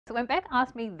So when Beck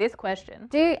asked me this question,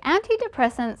 do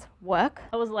antidepressants work?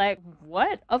 I was like,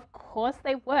 what? Of course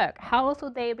they work. How else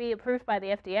would they be approved by the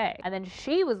FDA? And then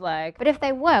she was like, but if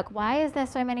they work, why is there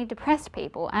so many depressed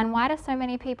people? And why do so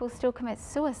many people still commit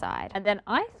suicide? and then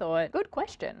I thought, good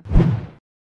question.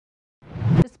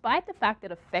 Despite the fact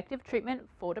that effective treatment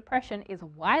for depression is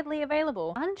widely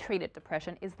available, untreated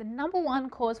depression is the #1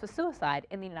 cause for suicide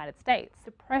in the United States.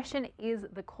 Depression is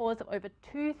the cause of over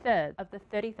 2/3 of the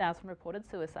 30,000 reported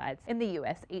suicides in the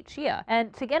US each year.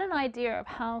 And to get an idea of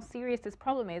how serious this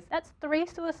problem is, that's 3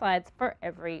 suicides for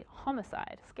every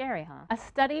homicide. Scary, huh? A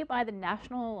study by the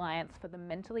National Alliance for the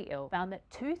Mentally Ill found that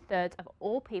 2/3 of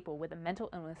all people with a mental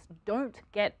illness don't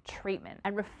get treatment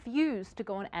and refuse to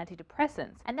go on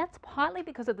antidepressants. And that's partly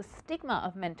because of the stigma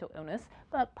of mental illness,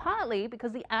 but partly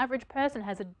because the average person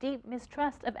has a deep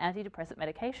mistrust of antidepressant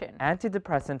medication.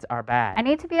 Antidepressants are bad. I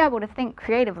need to be able to think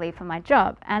creatively for my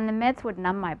job, and the meds would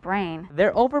numb my brain.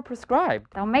 They're overprescribed.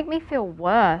 They'll make me feel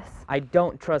worse. I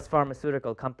don't trust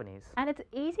pharmaceutical companies. And it's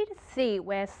easy to see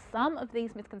where some of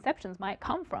these misconceptions might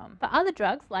come from. For other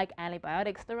drugs like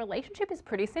antibiotics, the relationship is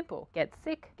pretty simple. Get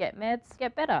sick, get meds,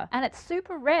 get better. And it's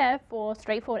super rare for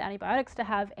straightforward antibiotics to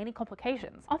have any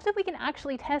complications. Often we can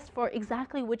actually test for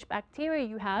exactly which bacteria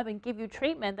you have and give you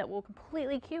treatment that will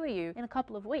completely cure you in a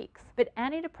couple of weeks. But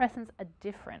antidepressants are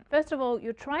different. First of all,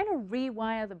 you're trying to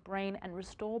rewire the brain and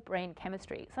restore brain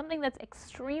chemistry, something that's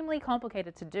extremely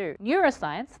complicated to do.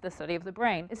 Neuroscience, the study of the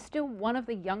brain, is still one of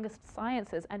the youngest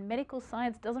sciences, and medical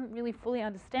science doesn't really fully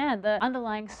understand the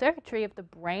underlying circuitry of the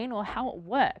brain or how it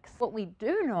works. What we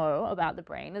do know about the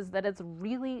brain is that it's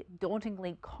really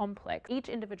dauntingly complex. Each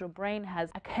individual brain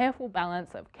has a careful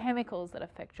balance of chemicals that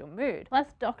affect your mood.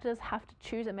 Plus, doctors have to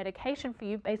choose a medication for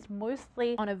you based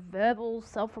mostly on a verbal,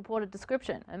 self-reported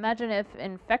description. Imagine if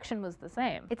infection was the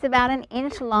same. It's about 1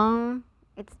 inch long,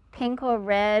 it's pink or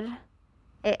red,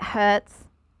 it hurts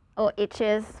or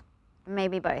itches,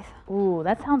 maybe both. Ooh,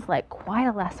 that sounds like quite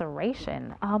a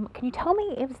laceration. Can you tell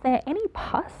me, is there any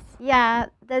pus? Yeah,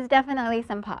 there's definitely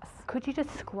some pus. Could you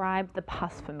describe the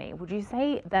pus for me? Would you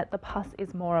say that the pus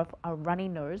is more of a runny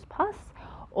nose pus?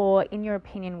 Or in your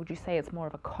opinion, would you say it's more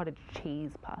of a cottage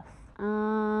cheese pus?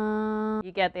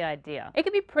 You get the idea. It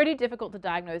can be pretty difficult to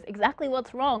diagnose exactly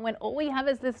what's wrong when all we have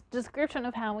is this description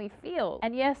of how we feel.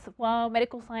 And yes, while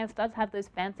medical science does have those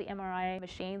fancy MRI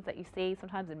machines that you see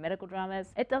sometimes in medical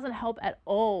dramas, it doesn't help at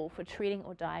all for treating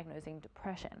or diagnosing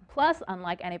depression. Plus,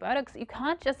 unlike antibiotics, you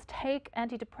can't just take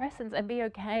antidepressants and be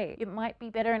okay. It might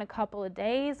be better in a couple of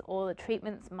days, or the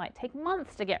treatments might take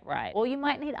months to get right, or you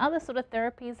might need other sort of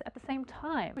therapies at the same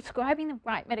time. Prescribing the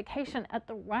right medication at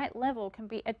the right level can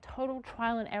be a total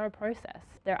trial and error process.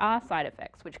 There are side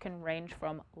effects which can range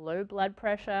from low blood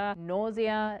pressure,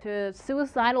 nausea, to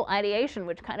suicidal ideation,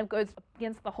 which kind of goes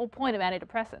against the whole point of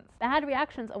antidepressants. Bad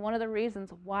reactions are one of the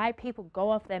reasons why people go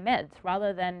off their meds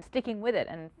rather than sticking with it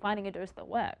and finding a dose that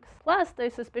works. Plus,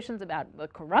 those suspicions about the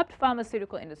corrupt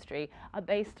pharmaceutical industry are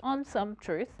based on some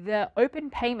truth. The Open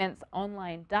Payments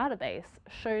online database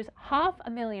shows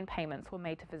 500,000 payments were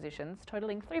made to physicians,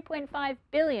 totaling $3.5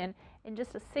 billion in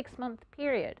just a 6-month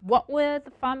period. What were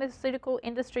the pharmaceutical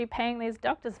industry paying these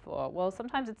doctors for? Well,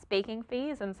 sometimes it's speaking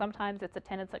fees and sometimes it's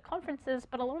attendance at conferences,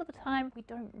 but a lot of the time we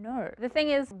don't know. The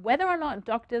thing is, whether or not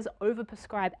doctors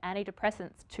overprescribe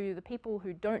antidepressants to the people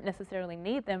who don't necessarily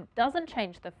need them doesn't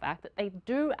change the fact that they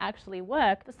do actually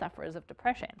work for sufferers of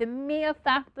depression. The mere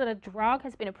fact that a drug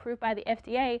has been approved by the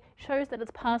FDA shows that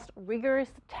it's passed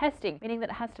rigorous testing, meaning that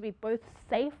it has to be both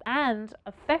safe and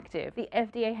effective. The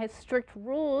FDA has strict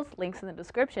rules, links in the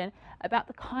description, about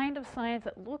the kind of science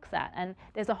it looks at, and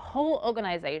there's a whole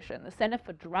organization, the Center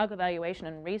for Drug Evaluation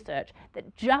and Research,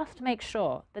 that just makes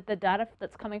sure that the data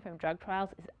that's coming from drug trials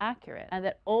is accurate and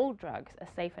that all drugs are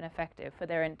safe and effective for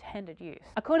their intended use.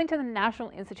 According to the National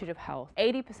Institute of Health,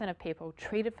 80% of people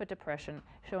treated for depression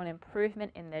show an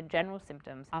improvement in their general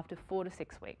symptoms after 4 to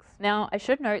 6 weeks. Now, I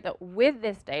should note that with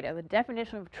this data, the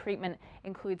definition of treatment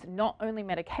includes not only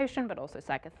medication, but also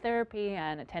psychotherapy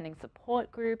and attending support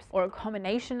groups, or a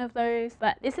combination of those.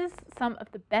 But this is some of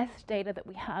the best data that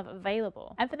we have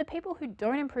available. And for the people who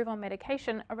don't improve on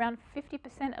medication, around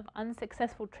 50% of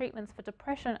unsuccessful treatments for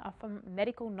depression are from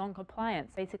medical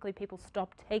non-compliance. Basically, people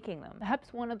stop taking them.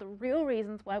 Perhaps one of the real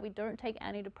reasons why we don't take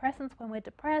antidepressants when we're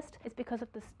depressed is because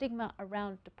of the stigma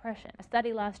around depression. A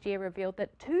study last year revealed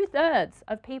that 2/3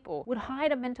 of people would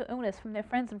hide a mental illness from their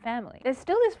friends and family. There's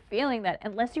still this feeling that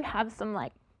unless you have some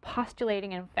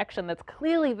postulating an infection that's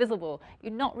clearly visible,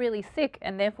 you're not really sick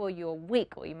and therefore you're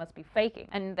weak or you must be faking,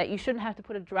 and that you shouldn't have to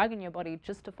put a drug in your body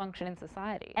just to function in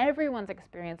society. Everyone's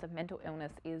experience of mental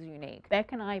illness is unique.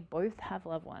 Beck and I both have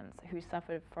loved ones who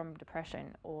suffered from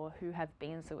depression or who have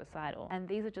been suicidal, and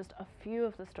these are just a few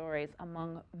of the stories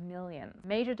among millions.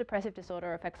 Major depressive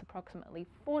disorder affects approximately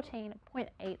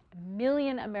 14.8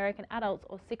 million American adults,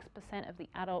 or 6% of the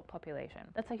adult population.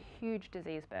 That's a huge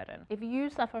disease burden. If you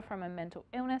suffer from a mental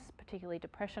illness, particularly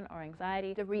depression or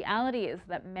anxiety, the reality is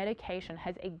that medication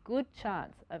has a good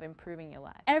chance of improving your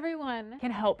life. Everyone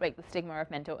can help break the stigma of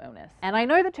mental illness. And I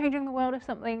know that changing the world is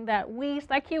something that we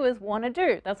psychers want to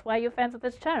do. That's why you're fans of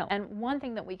this channel. And one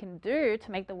thing that we can do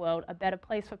to make the world a better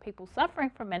place for people suffering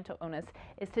from mental illness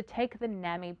is to take the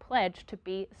NAMI pledge to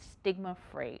be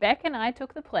stigma-free. Beck and I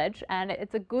took the pledge, and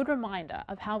it's a good reminder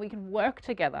of how we can work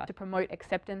together to promote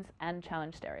acceptance and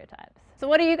challenge stereotypes. So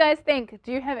what do you guys think?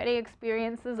 Do you have any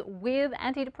experiences with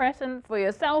antidepressants for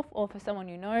yourself or for someone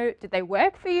you know? Did they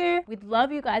work for you? We'd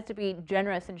love you guys to be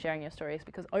generous in sharing your stories,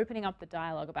 because opening up the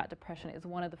dialogue about depression is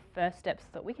one of the first steps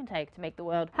that we can take to make the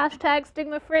world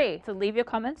 #stigma-free. So leave your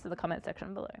comments in the comment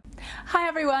section below. Hi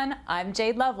everyone, I'm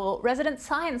Jade Lovell, resident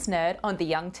science nerd on the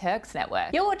Young Turks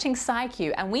Network. You're watching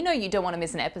SciQ, and we know you don't want to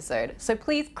miss an episode, so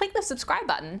please click the subscribe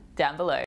button down below.